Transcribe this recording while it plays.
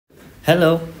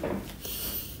Hello,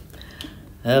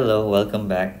 hello, welcome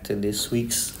back to this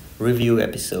week's review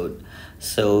episode.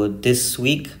 So, this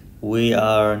week we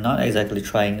are not exactly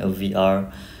trying a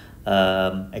VR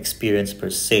experience per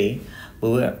se, but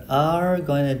we are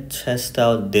going to test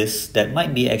out this that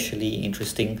might be actually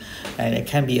interesting and it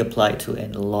can be applied to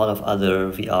a lot of other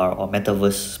VR or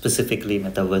metaverse, specifically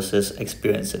metaverses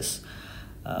experiences,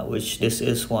 which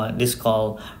this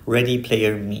called Ready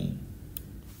Player Me.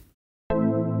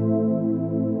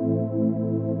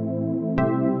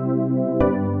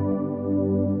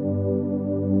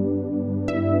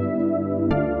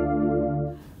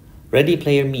 Ready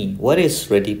Player Me. What is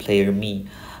Ready Player Me?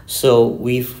 So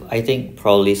I think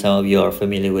probably some of you are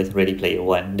familiar with Ready Player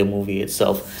One, the movie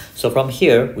itself. So from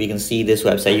here, we can see this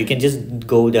website. You can just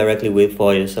go directly with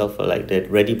for yourself, like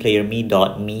that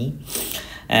readyplayerme.me.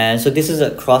 And so this is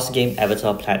a cross-game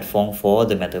avatar platform for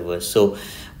the metaverse. So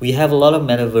we have a lot of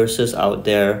metaverses out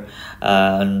there.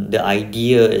 The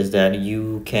idea is that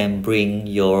you can bring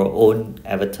your own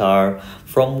avatar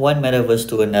from one metaverse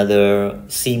to another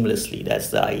seamlessly. That's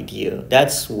the idea.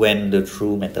 That's when the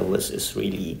true metaverse is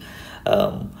really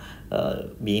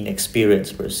being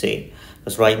experienced per se.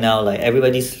 Because right now, like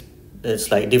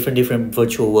it's like different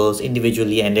virtual worlds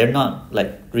individually, and they're not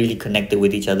like really connected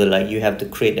with each other. Like you have to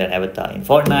create an avatar in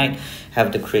Fortnite, have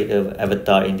to create an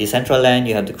avatar in Decentraland,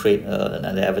 you have to create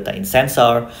another avatar in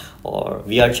Sansar or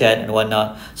VR chat and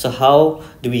whatnot. So how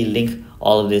do we link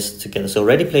all of this together? So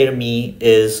Ready Player Me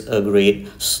is a great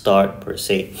start per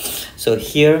se. So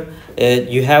here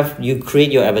you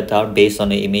create your avatar based on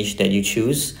the image that you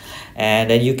choose, and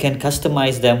then you can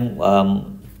customize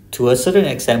them to a certain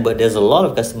extent, but there's a lot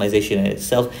of customization in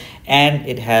itself, and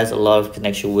it has a lot of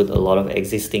connection with a lot of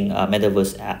existing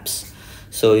metaverse apps.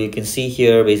 So you can see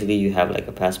here, basically you have like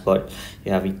a passport,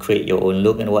 you create your own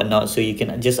look and whatnot. So you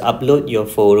can just upload your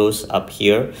photos up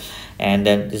here, and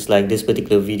then just like this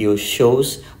particular video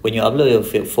shows, when you upload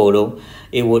your photo,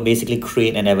 it would basically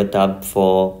create an avatar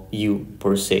for you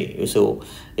per se. So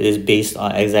it is based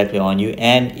on exactly on you,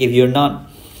 and if you're not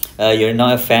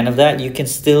a fan of that, you can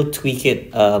still tweak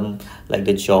it, like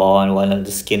the jaw and whatnot,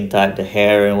 the skin type, the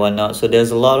hair and whatnot. So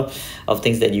there's a lot of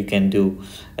things that you can do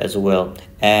as well,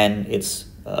 and it's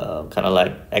kind of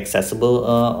like accessible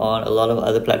on a lot of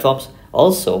other platforms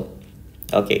also.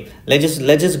 Okay, let's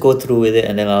just go through with it,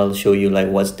 and then I'll show you like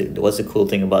what's the cool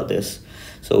thing about this.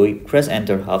 So we press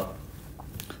enter hub.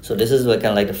 So this is kind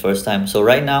of like the first time. So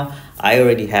right now I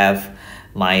already have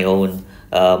my own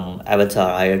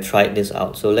avatar. I tried this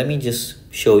out, so let me just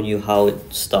show you how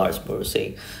it starts per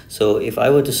se. So if I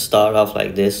were to start off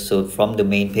like this, so from the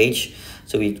main page,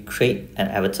 so we create an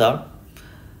avatar.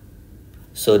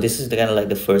 So this is kind of like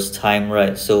the first time,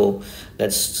 right? So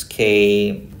let's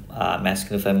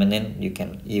masculine, feminine. You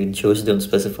can even choose, don't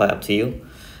specify, up to you.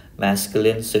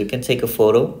 Masculine, so you can take a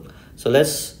photo. So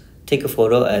let's take a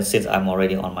photo, and since I'm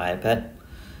already on my iPad,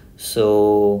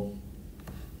 so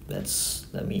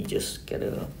let me just get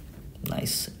a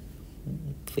nice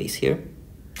face here.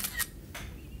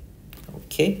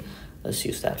 Okay, let's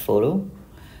use that photo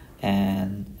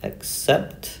and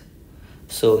accept.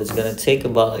 So it's gonna take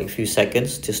about like a few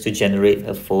seconds just to generate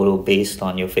a photo based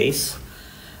on your face,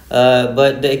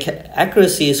 but the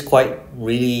accuracy is quite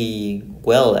really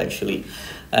well actually.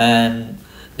 And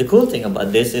the cool thing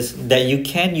about this is that you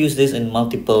can use this in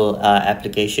multiple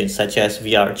applications, such as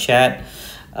VR chat,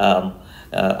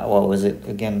 what was it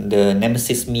again, the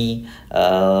Nemesis Me,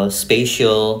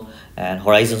 spatial, and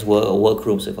Horizons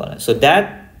workrooms and whatnot. So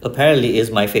that apparently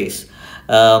is my face.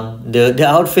 The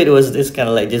outfit was this kind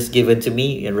of like just given to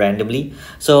me randomly,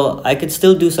 so I could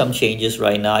still do some changes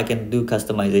right now. I can do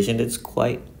customization. It's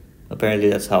quite, apparently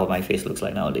that's how my face looks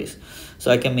like nowadays.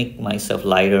 So I can make myself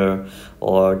lighter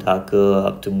or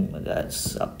darker,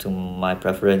 that's up to my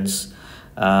preference.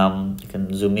 You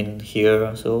can zoom in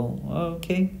here. So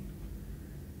okay,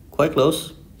 quite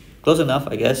close enough,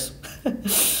 I guess.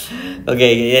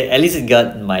 Okay, yeah, at least it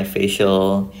got my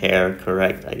facial hair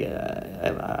correct. I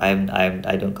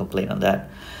don't complain on that.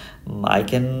 I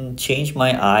can change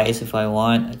my eyes if I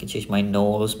want. I can change my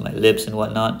nose, my lips and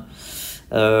whatnot.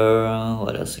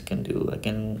 What else I can do? I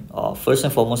can, first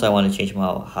and foremost, I want to change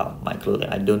my clothing.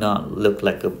 I do not look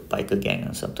like a biker gang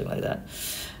or something like that.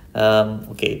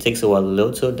 Okay, it takes a while to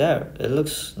load. So there, it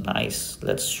looks nice.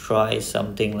 Let's try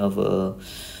something of a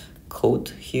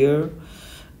coat here.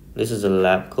 This is a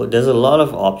lab coat. There's a lot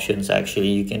of options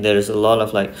actually. There's a lot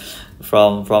of like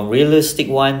from realistic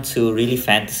one to really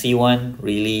fantasy one,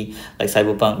 really like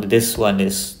cyberpunk. This one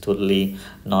is totally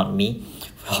not me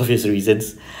for obvious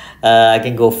reasons. I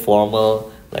can go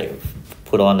formal, like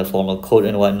put on the formal coat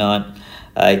and whatnot.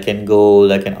 I can go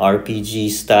like an RPG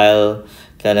style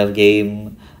kind of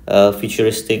game,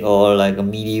 futuristic or like a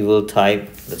medieval type.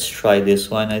 Let's try this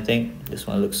one. I think this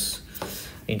one looks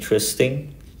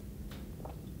interesting.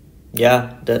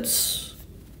 Yeah, that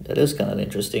is kind of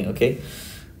interesting. Okay,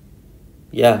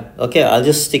 yeah, okay, I'll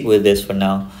just stick with this for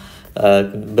now.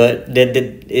 But then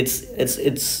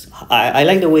I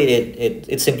like the way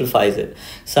it simplifies it.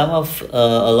 Some of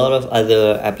a lot of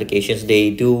other applications,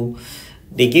 they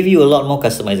give you a lot more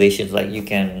customizations, like you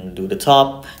can do the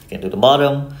top, you can do the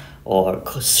bottom, or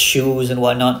shoes and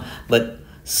whatnot. But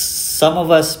some of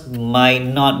us might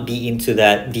not be into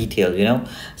that detail, you know.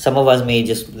 Some of us may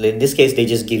just, in this case, they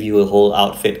just give you a whole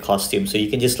outfit costume, so you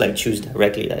can just like choose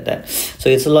directly like that. So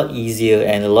it's a lot easier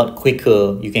and a lot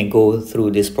quicker. You can go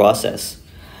through this process.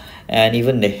 And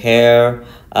even the hair,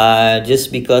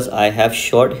 just because I have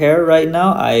short hair right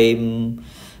now, I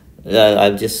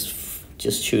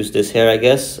just choose this hair, I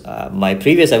guess. My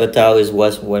previous avatar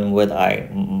was when with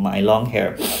my long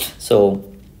hair, so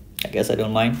I guess I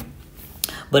don't mind.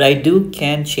 But I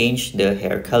can change the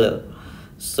hair color.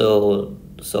 So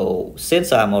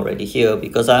since I'm already here,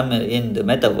 because I'm in the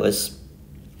metaverse,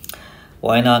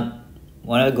 why not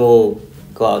go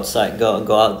outside, go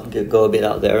a bit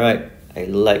out there, right? I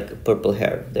like purple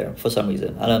hair there for some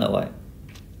reason. I don't know why.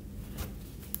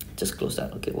 Just close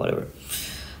that. Okay, whatever.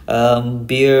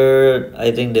 Beard,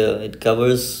 I think it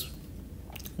covers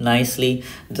nicely.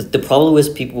 The problem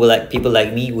with people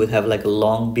like me would have like a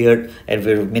long beard and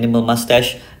very minimal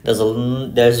mustache.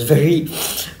 There's very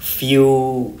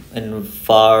few and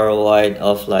far wide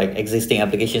of like existing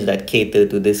applications that cater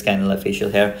to this kind of like facial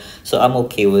hair. So I'm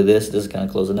okay with this. This is kind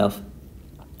of close enough.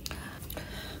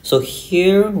 So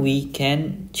here we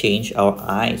can change our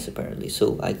eyes apparently.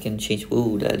 So I can change.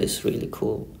 Ooh, that is really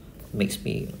cool. Makes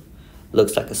me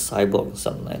looks like a cyborg or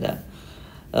something like that.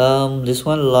 This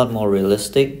one a lot more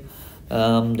realistic.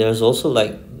 There's also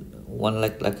like one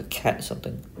like a cat or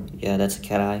something. Yeah, that's a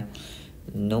cat eye.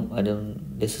 Nope, I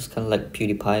don't. This is kind of like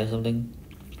PewDiePie or something.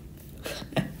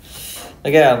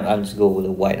 Okay, I'll just go with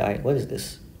a white eye. What is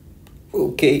this?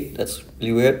 Okay, that's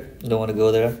really weird. Don't want to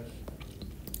go there.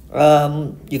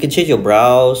 You can change your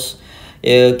brows.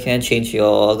 You can change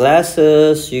your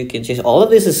glasses. You can change. All of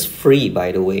this is free,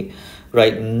 by the way,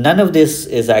 right? None of this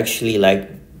is actually like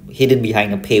hidden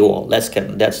behind a paywall. That's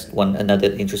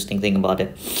another interesting thing about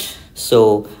it.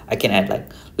 So I can add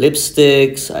like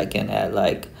lipsticks. I can add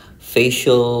like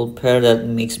facial hair that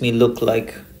makes me look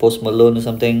like Post Malone or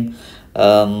something.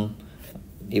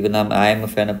 Even I'm a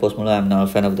fan of Post Malone. I'm not a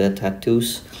fan of the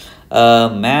tattoos.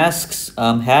 Masks,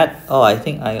 hat. Oh, I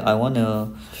think I want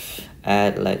to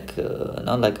add like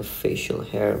not like a facial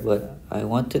hair, but I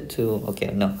wanted to.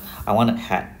 Okay, no, I want a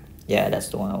hat. Yeah, that's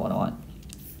the one I want.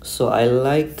 So I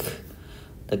like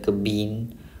a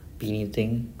beanie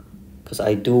thing, because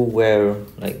I do wear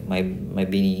like my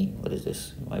beanie. What is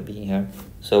this? My beanie hair.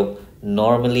 So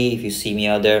normally, if you see me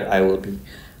out there,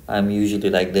 I'm usually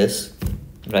like this,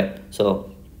 right?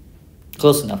 So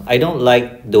close enough. I don't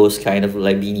like those kind of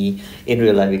like beanie in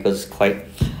real life because it's quite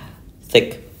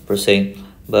thick per se.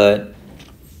 But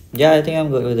yeah, I think I'm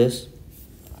good with this.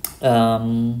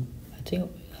 I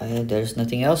think there's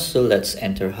nothing else. So let's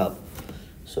enter hub.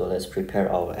 So let's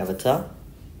prepare our avatar.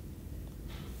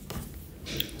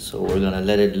 So we're gonna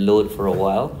let it load for a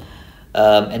while.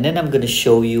 And then I'm gonna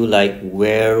show you like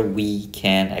where we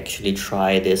can actually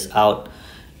try this out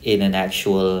in an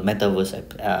actual metaverse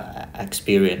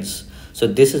experience. So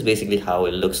this is basically how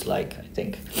it looks like, I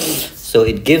think. So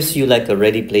it gives you like a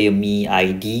Ready Player Me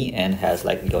ID and has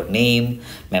like your name,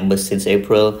 members since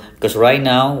April. Because right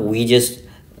now we just,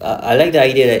 I like the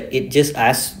idea that it just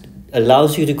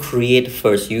allows you to create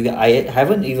first. I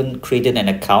haven't even created an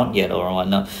account yet or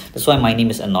whatnot. That's why my name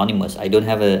is anonymous. I don't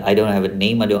have a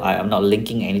name. I'm not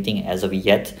linking anything as of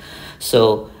yet.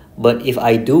 So, but if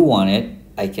I do want it,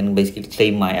 I can basically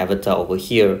claim my avatar over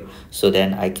here. So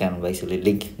then I can basically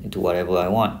link into whatever I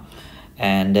want.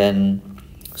 And then,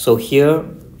 so here,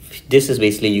 this is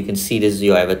basically, you can see this is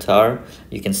your avatar.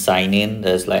 You can sign in.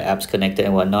 There's like apps connected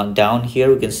and whatnot. Down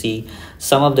here, we can see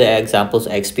some of the examples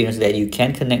of experience that you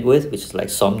can connect with, which is like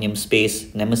Somnium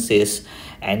Space, Nemesis,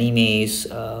 animes.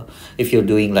 If you're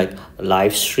doing like a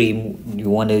live stream, you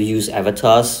want to use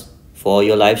avatars for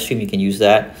your live stream, you can use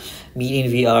that. Meet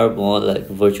in VR, more like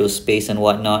virtual space and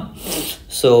whatnot.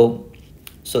 So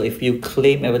if you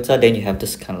claim avatar, then you have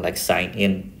to kind of like sign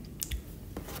in.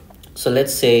 So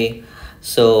let's say,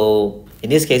 so in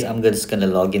this case, I'm just gonna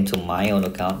log into my own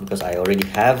account because I already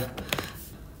have.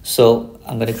 So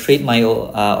I'm gonna create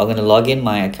I'm gonna log in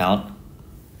my account,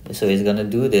 So it's gonna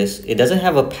do this. It doesn't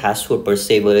have a password per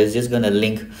se, but it's just gonna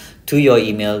link to your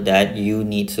email that you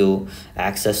need to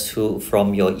access to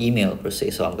from your email per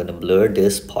se. So I'm gonna blur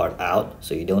this part out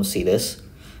so you don't see this,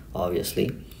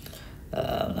 obviously.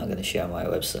 I'm not gonna share my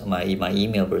website, my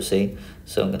email per se.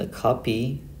 So I'm gonna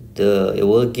copy it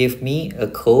will give me a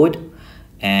code,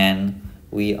 and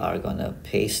we are gonna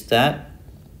paste that.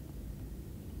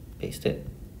 Paste it.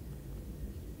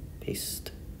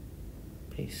 Paste.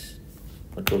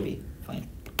 What will be fine?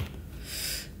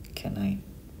 Can I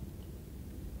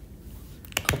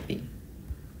copy,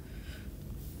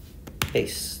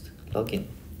 paste, login,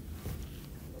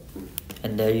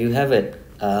 and there you have it.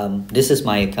 This is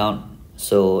my account.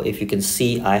 So if you can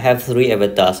see, I have 3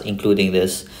 avatars including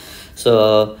this.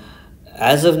 So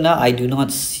as of now, I do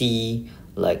not see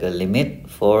like a limit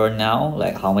for now,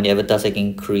 like how many avatars I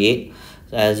can create.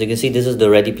 As you can see, this is the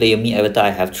Ready Player Me avatar. I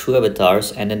have 2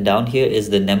 avatars, and then down here is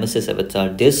the Nemesis avatar.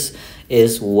 This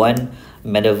is one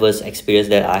metaverse experience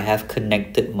that I have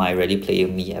connected my Ready Player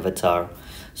Me avatar.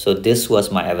 So this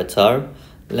was my avatar.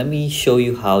 Let me show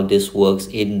you how this works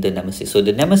in the Nemesis. So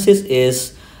the Nemesis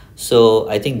is, so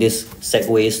I think this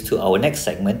segues to our next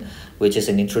segment, which is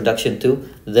an introduction to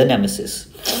the Nemesis.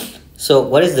 So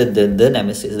what is the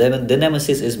Nemesis? The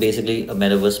Nemesis is basically a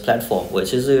metaverse platform,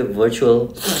 which is a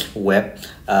virtual web,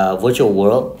 virtual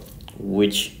world,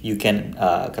 which you can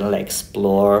kind of like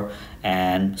explore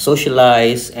and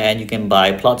socialize, and you can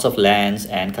buy plots of lands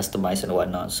and customize and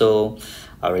whatnot. So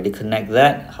I already connect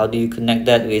that. How do you connect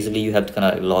that? Basically, you have to kind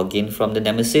of like log in from the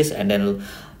Nemesis, and then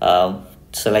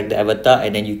select the avatar,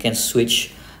 and then you can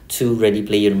switch to Ready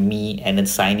Player Me and then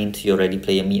sign into your Ready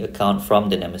Player Me account from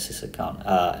the Nemesis account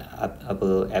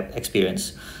Apple app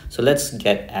experience. So let's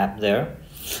get app there.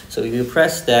 So if you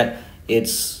press that,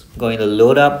 it's going to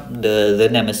load up the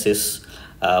Nemesis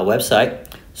website.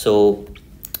 So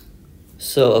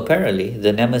apparently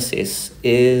the Nemesis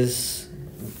is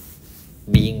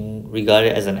being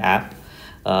regarded as an app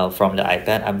from the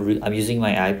iPad. I'm using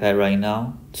my iPad right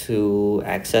now to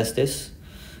access this.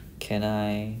 Can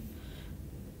I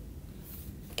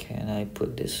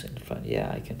put this in front?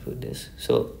 Yeah, I can put this.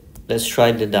 So let's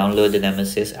try to download the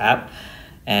Nemesis app,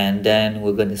 and then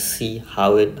we're going to see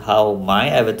how my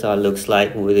avatar looks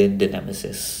like within the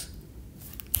Nemesis.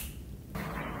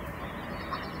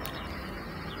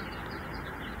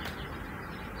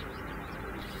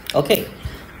 Okay,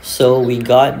 so we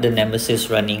got the Nemesis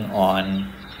running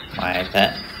on my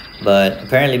iPad, but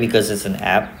apparently because it's an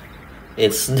app,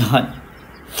 it's not,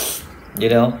 you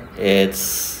know,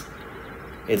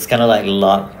 it's kind of like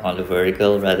locked on the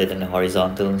vertical rather than the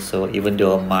horizontal. So even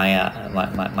though my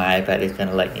iPad is kind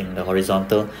of like in the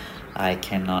horizontal, I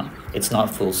cannot, it's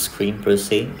not full screen per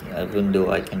se, even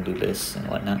though I can do this and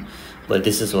whatnot. But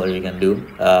this is what you can do.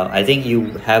 I think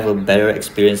you have a better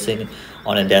experience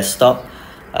on a desktop.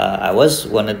 I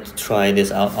wanted to try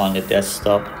this out on the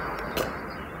desktop,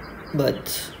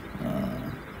 but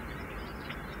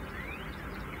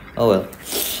oh well.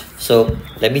 So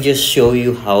let me just show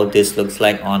you how this looks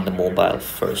like on the mobile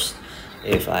first.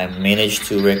 If I manage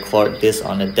to record this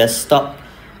on the desktop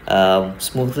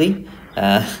smoothly,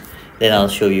 then I'll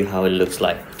show you how it looks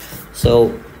like.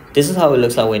 So this is how it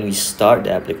looks like when we start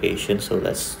the application. So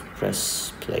let's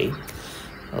press play.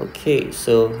 Okay,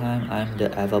 so I'm the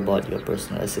Avabot, your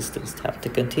personal assistant. Tap to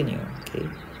continue. Okay,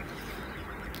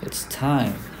 it's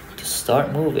time to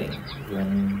start moving.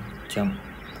 Run, jump,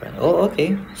 run. Oh,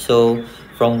 okay. So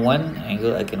from one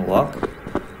angle I can walk,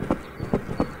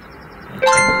 I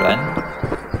can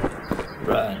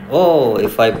run. Oh,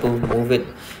 if I move it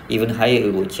even higher,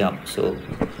 it will jump. So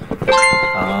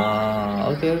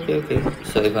okay.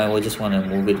 So if I would just want to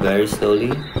move it very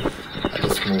slowly, I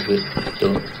just move it,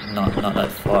 not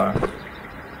that far.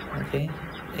 Okay.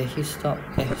 Hey, stop.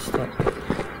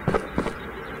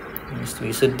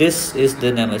 So this is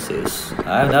the Nemesis.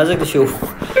 I'm not going to show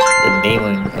the name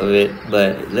of it,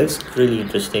 but it looks really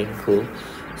interesting, cool.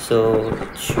 So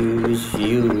choose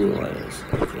view.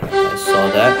 Okay, I saw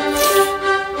that.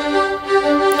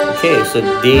 Okay, so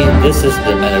this is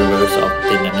the metaverse of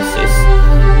the Nemesis.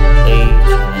 Play,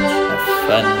 challenge, have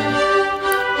fun,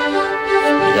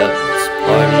 speed up, let's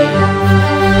party.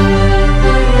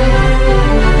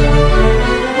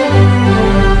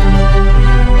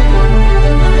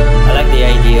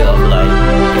 Of like,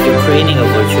 if you're creating a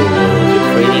virtual world, you're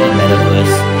creating a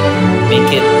metaverse,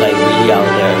 make it like really out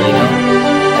there, you know.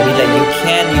 I mean, like, you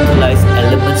can utilize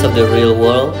elements of the real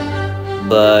world,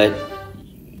 but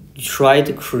try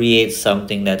to create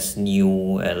something that's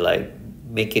new and like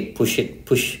make it push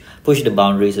the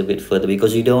boundaries a bit further,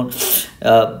 because you're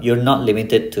not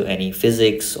limited to any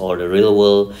physics or the real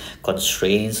world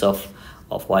constraints of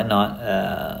of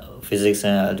whatnot, physics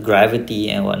and gravity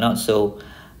and whatnot. So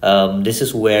this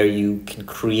is where you can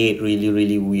create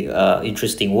really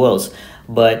interesting worlds,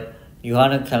 but you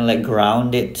want to kind of like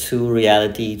ground it to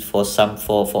reality for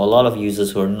for a lot of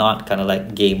users who are not kind of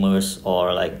like gamers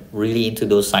or like really into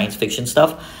those science fiction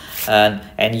stuff,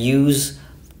 and use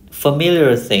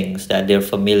familiar things that they're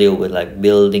familiar with, like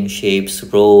building shapes,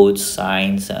 roads,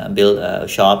 signs, build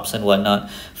shops and whatnot,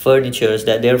 furnitures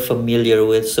that they're familiar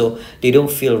with, so they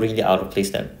don't feel really out of place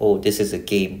that, oh, this is a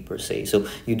game per se. So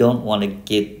you don't want to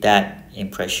get that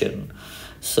impression.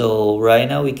 So right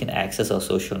now we can access our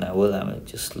social network. I'm gonna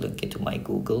just link into my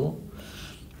Google.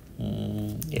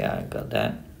 Yeah, I got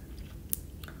that.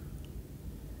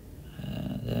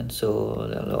 And then so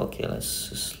okay, let's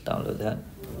just download that.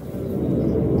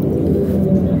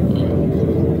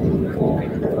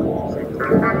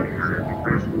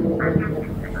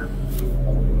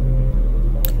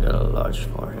 Got a large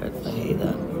forehead. I hate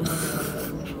that.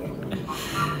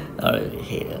 I really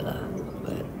hate it,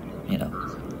 but you know.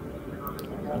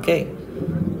 Okay,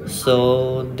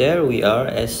 so there we are.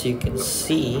 As you can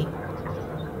see,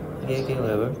 okay,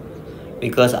 whatever.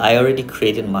 Because I already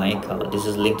created my account. This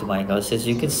is linked to my account. As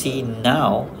you can see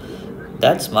now,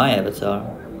 that's my avatar,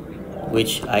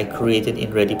 which I created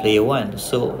in Ready Player One.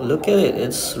 So look at it.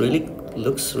 It's really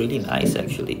looks really nice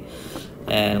actually.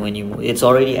 And when you, it's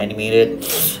already animated,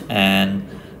 and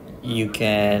you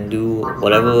can do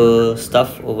whatever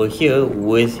stuff over here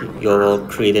with your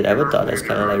created avatar. That's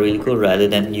kind of like really cool, rather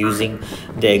than using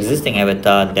the existing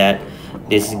avatar that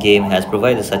this game has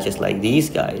provided, such as like these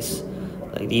guys.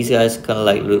 Like these guys kind of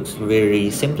like looks very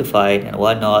simplified and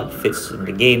whatnot, fits in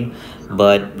the game,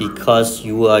 but because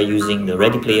you are using the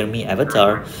Ready Player Me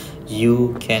avatar,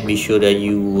 you can be sure that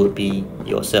you will be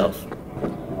yourself.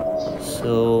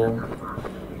 So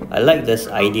I like this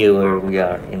idea where we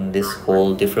are in this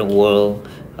whole different world,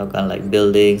 kind of like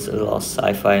buildings, a lot of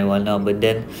sci-fi and whatnot. But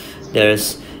then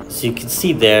there's, so you can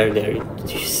see there,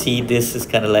 you see this is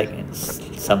kind of like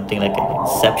something like an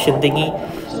Inception thingy,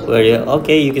 where you,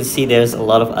 okay, you can see there's a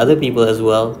lot of other people as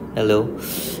well. Hello.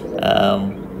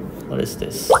 What is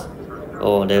this?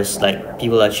 Oh, there's like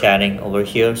people are chatting over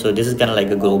here. So this is kind of like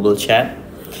a global chat.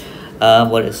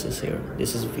 What is this here?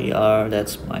 This is VR.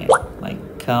 That's my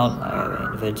account. I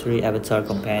have inventory, avatar,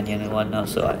 companion and whatnot,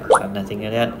 so I have nothing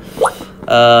in that.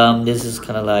 This is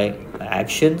kind of like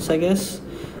actions, I guess.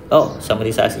 Oh,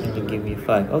 somebody's asking to give me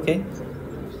 5. Okay.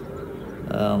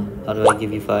 How do I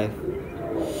give you 5?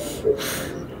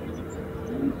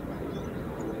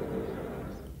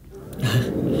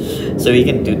 So we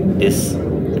can do this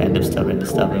random stuff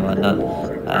and whatnot.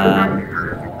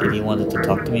 Did he wanted to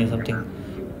talk to me or something?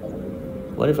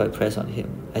 What if I press on him?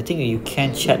 I think you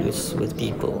can chat with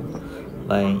people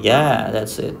by, yeah,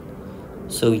 that's it.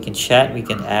 So we can chat, we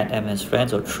can add them as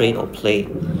friends or trade or play.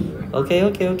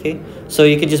 Okay. So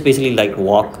you can just basically like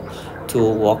walk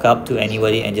up to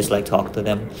anybody and just like talk to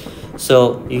them.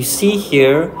 So you see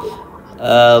here,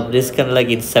 this kind of like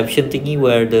Inception thingy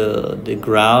where the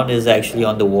ground is actually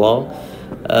on the wall.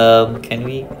 Can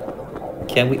we,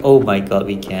 oh my god,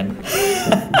 we can.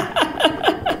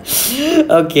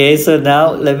 Okay, so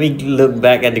now let me look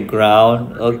back at the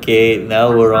ground. Okay,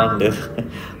 now we're on the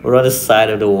we're on the side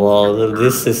of the wall. So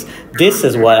this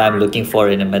is what I'm looking for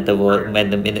in a metaverse,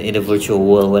 in a virtual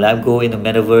world. When I go in the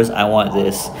metaverse, I want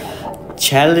this.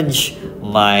 Challenge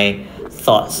my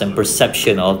thoughts and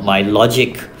perception of my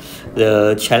logic.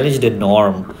 Challenge the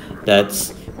norm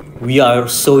that's we are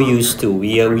so used to.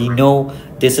 We know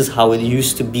this is how it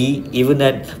used to be. Even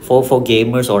that for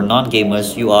gamers or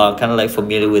non-gamers, you are kind of like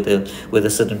familiar with a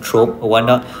certain trope or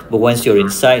whatnot. But once you're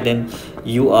inside, then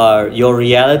your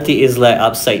reality is like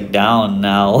upside down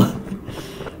now.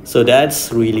 So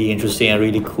that's really interesting and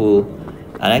really cool.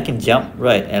 And I can jump,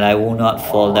 right, and I will not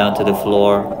fall down to the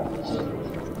floor.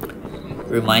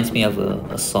 Reminds me of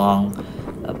a song.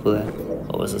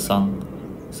 What was the song?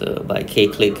 So by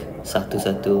K-Click,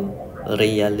 Satu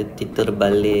Reality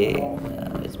Terbalik.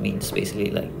 It means basically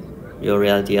like your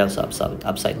reality is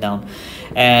upside down.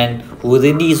 And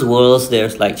within these worlds,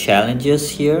 there's like challenges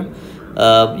here.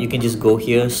 You can just go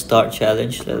here, start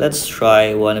challenge. Let's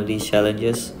try one of these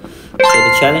challenges. So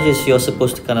the challenge is you're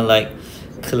supposed to kind of like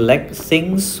collect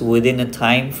things within a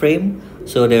time frame.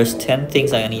 So there's 10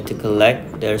 things I need to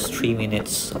collect. There's 3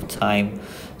 minutes of time.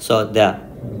 So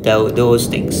those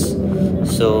things.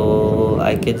 So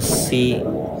I can see,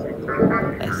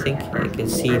 I think I can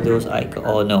see those icons.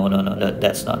 Oh no,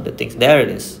 that's not the things. There it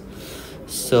is.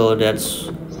 So that's,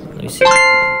 let me see.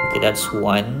 Okay, that's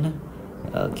 1.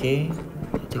 Okay,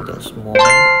 I think there's more.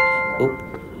 Oh,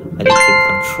 I need to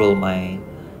control my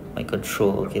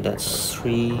control. Okay, that's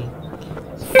 3.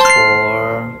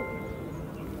 4.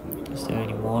 Is there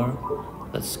any more?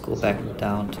 Let's go back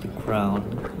down to the ground.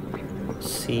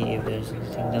 See if there's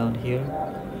anything down here.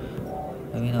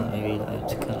 Maybe not. Maybe I have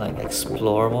to kind of like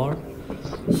explore more.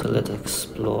 So let's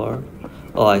explore.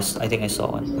 Oh, I think I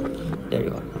saw one. There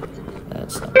you are.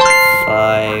 That's number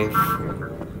 5.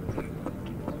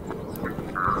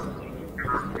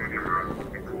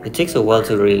 It takes a while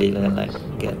to really like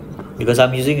get, because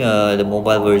I'm using the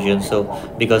mobile version. So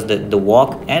because the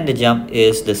walk and the jump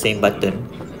is the same button,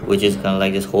 which is kind of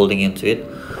like just holding into it,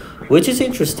 which is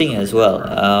interesting as well,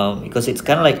 because it's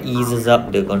kind of like eases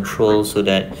up the control so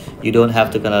that you don't have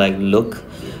to kind of like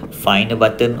find a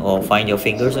button or find your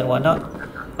fingers and whatnot.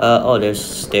 Oh, there's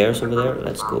stairs over there.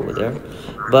 Let's go over there.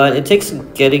 But it takes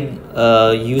getting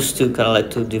used to kind of like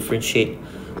to differentiate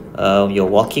your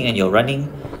walking and your running.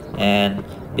 And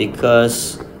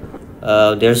because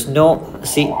there's no,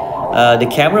 see, the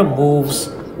camera moves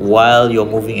while you're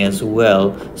moving as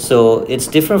well, so it's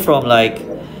different from like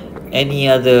any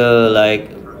other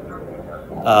like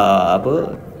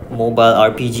mobile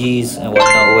RPGs and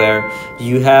whatnot, where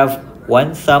you have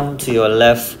one thumb to your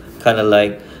left kind of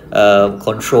like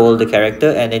control the character,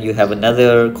 and then you have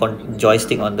another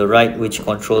joystick on the right which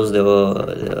controls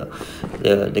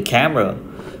the camera.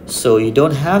 So you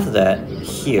don't have that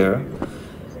here.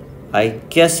 I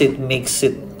guess it makes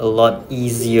it a lot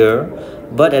easier,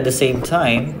 but at the same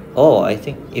time, oh, I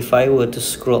think if I were to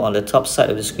scroll on the top side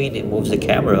of the screen, it moves the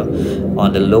camera.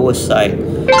 On the lower side, it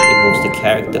moves the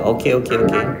character. Okay,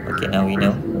 now we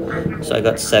know. So I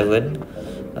got 7.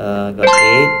 Got 8.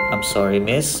 I'm sorry,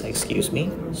 miss, excuse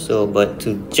me. So but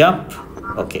to jump,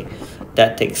 okay,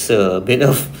 that takes a bit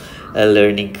of a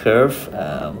learning curve.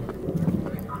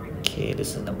 Okay,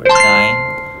 this is number 9.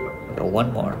 I got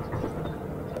one more.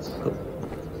 Oh,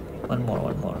 one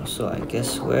more. So I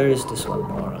guess, where is this one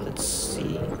more? Let's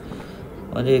see.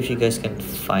 Wonder if you guys can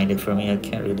find it for me. I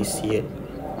can't really see it.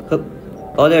 Hup.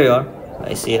 Oh, there you are.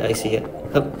 I see it.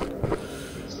 Hup.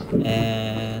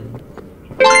 And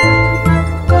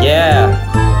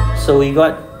yeah, so we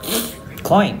got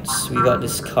coins. We got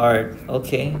this card.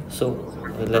 Okay, so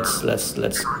let's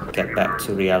get back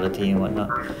to reality and whatnot.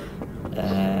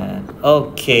 And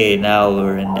okay, now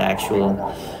we're in the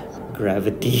actual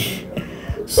gravity.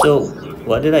 So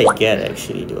what did I get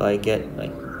actually? Do I get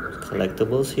like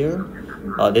collectibles here?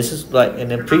 Oh, this is like in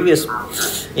the previous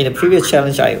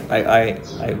challenge I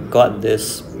got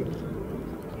this,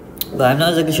 but I'm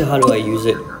not exactly sure how do I use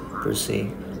it per se.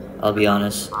 I'll be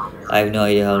honest, I have no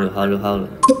idea how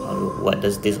what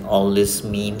does all this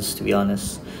means, to be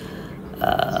honest.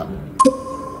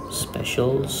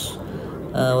 Specials.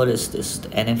 What is this? The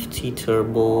NFT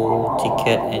turbo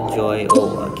ticket, enjoy.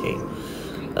 Oh, okay.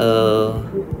 I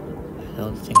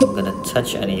don't think I'm gonna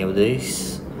touch any of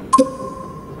these.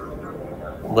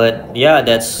 But yeah,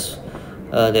 that's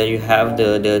there you have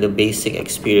the basic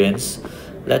experience.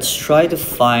 Let's try to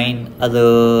find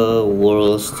other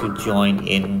worlds to join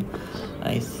in.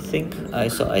 I think you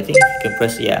can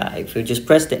press, yeah, if you just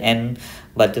press the N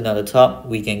button on the top,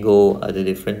 we can go other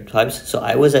different types. So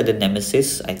I was at the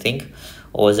Nemesis, I think,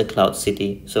 or was it Cloud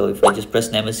City? So if I just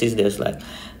press Nemesis, there's like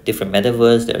different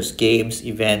metaverse, there's games,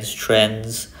 events,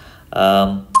 trends.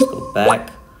 Let's go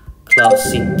back. Cloud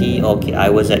City. Okay, I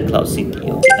was at Cloud City.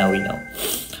 Okay, now we know.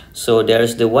 So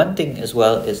there's the one thing as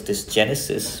well, is this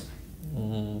Genesis.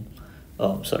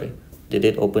 Oh, I'm sorry, did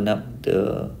it open up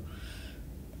a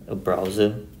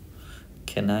browser?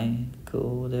 Can I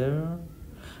go there?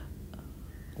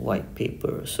 White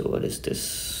paper. So what is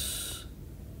this?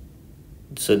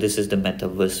 So this is the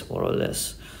metaverse, more or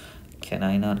less. Can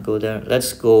I not go there?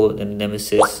 Let's go in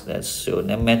Nemesis. Let's show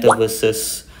the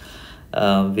metaverses,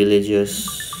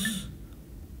 villages,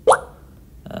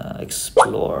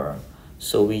 explore.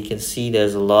 So we can see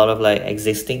there's a lot of like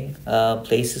existing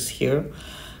places here.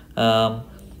 The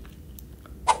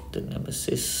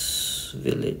Nemesis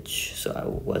village.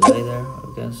 So was I there?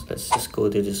 I guess let's just go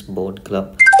to this boat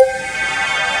club.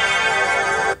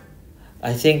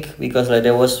 I think because like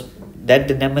there was that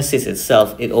the Nemesis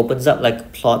itself, it opens up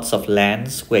like plots of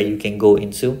lands where you can go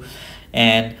into,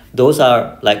 and those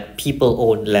are like people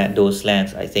own land, those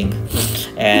lands, I think,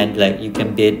 and like you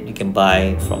can bid, you can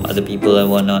buy from other people and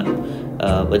whatnot.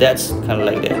 But that's kind of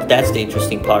like that's the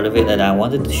interesting part of it that I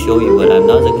wanted to show you, but I'm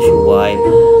not exactly sure why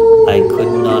I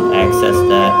could not access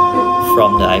that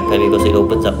from the iPad, because it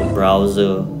opens up a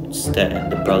browser instead,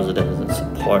 and the browser doesn't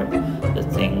support the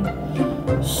thing.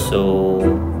 So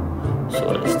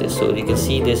what is this? So you can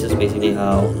see this is basically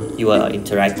how you are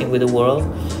interacting with the world.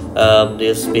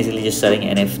 Just basically just selling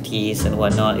NFTs and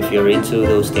whatnot if you're into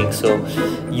those things. So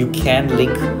you can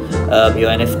link your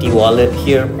NFT wallet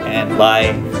here and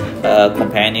buy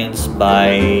companions,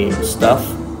 buy stuff.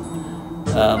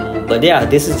 But yeah,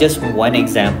 this is just one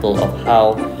example of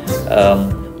how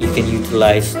you can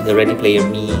utilize the Ready Player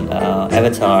Me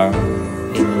avatar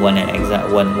in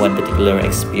one particular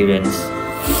experience.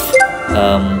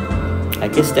 I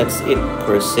guess that's it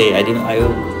per se.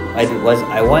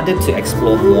 I wanted to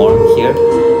explore more here,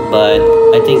 but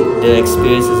I think the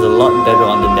experience is a lot better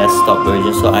on the desktop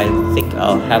version. So I think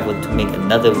I'll have to make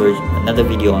another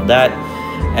video on that.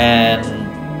 And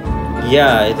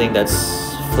yeah, I think that's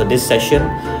for this session.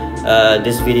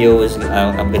 This video is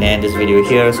I'm gonna end this video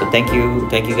here. So thank you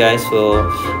guys for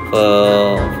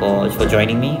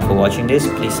joining me, for watching this.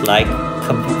 Please like,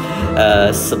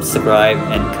 subscribe,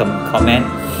 and comment.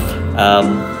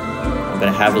 I'm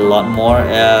gonna have a lot more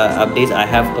updates. I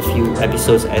have a few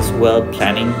episodes as well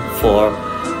planning for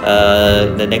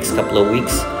the next couple of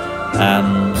weeks.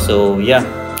 So yeah,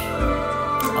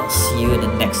 I'll see you in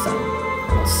the next time.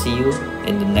 I'll see you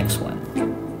in the next one.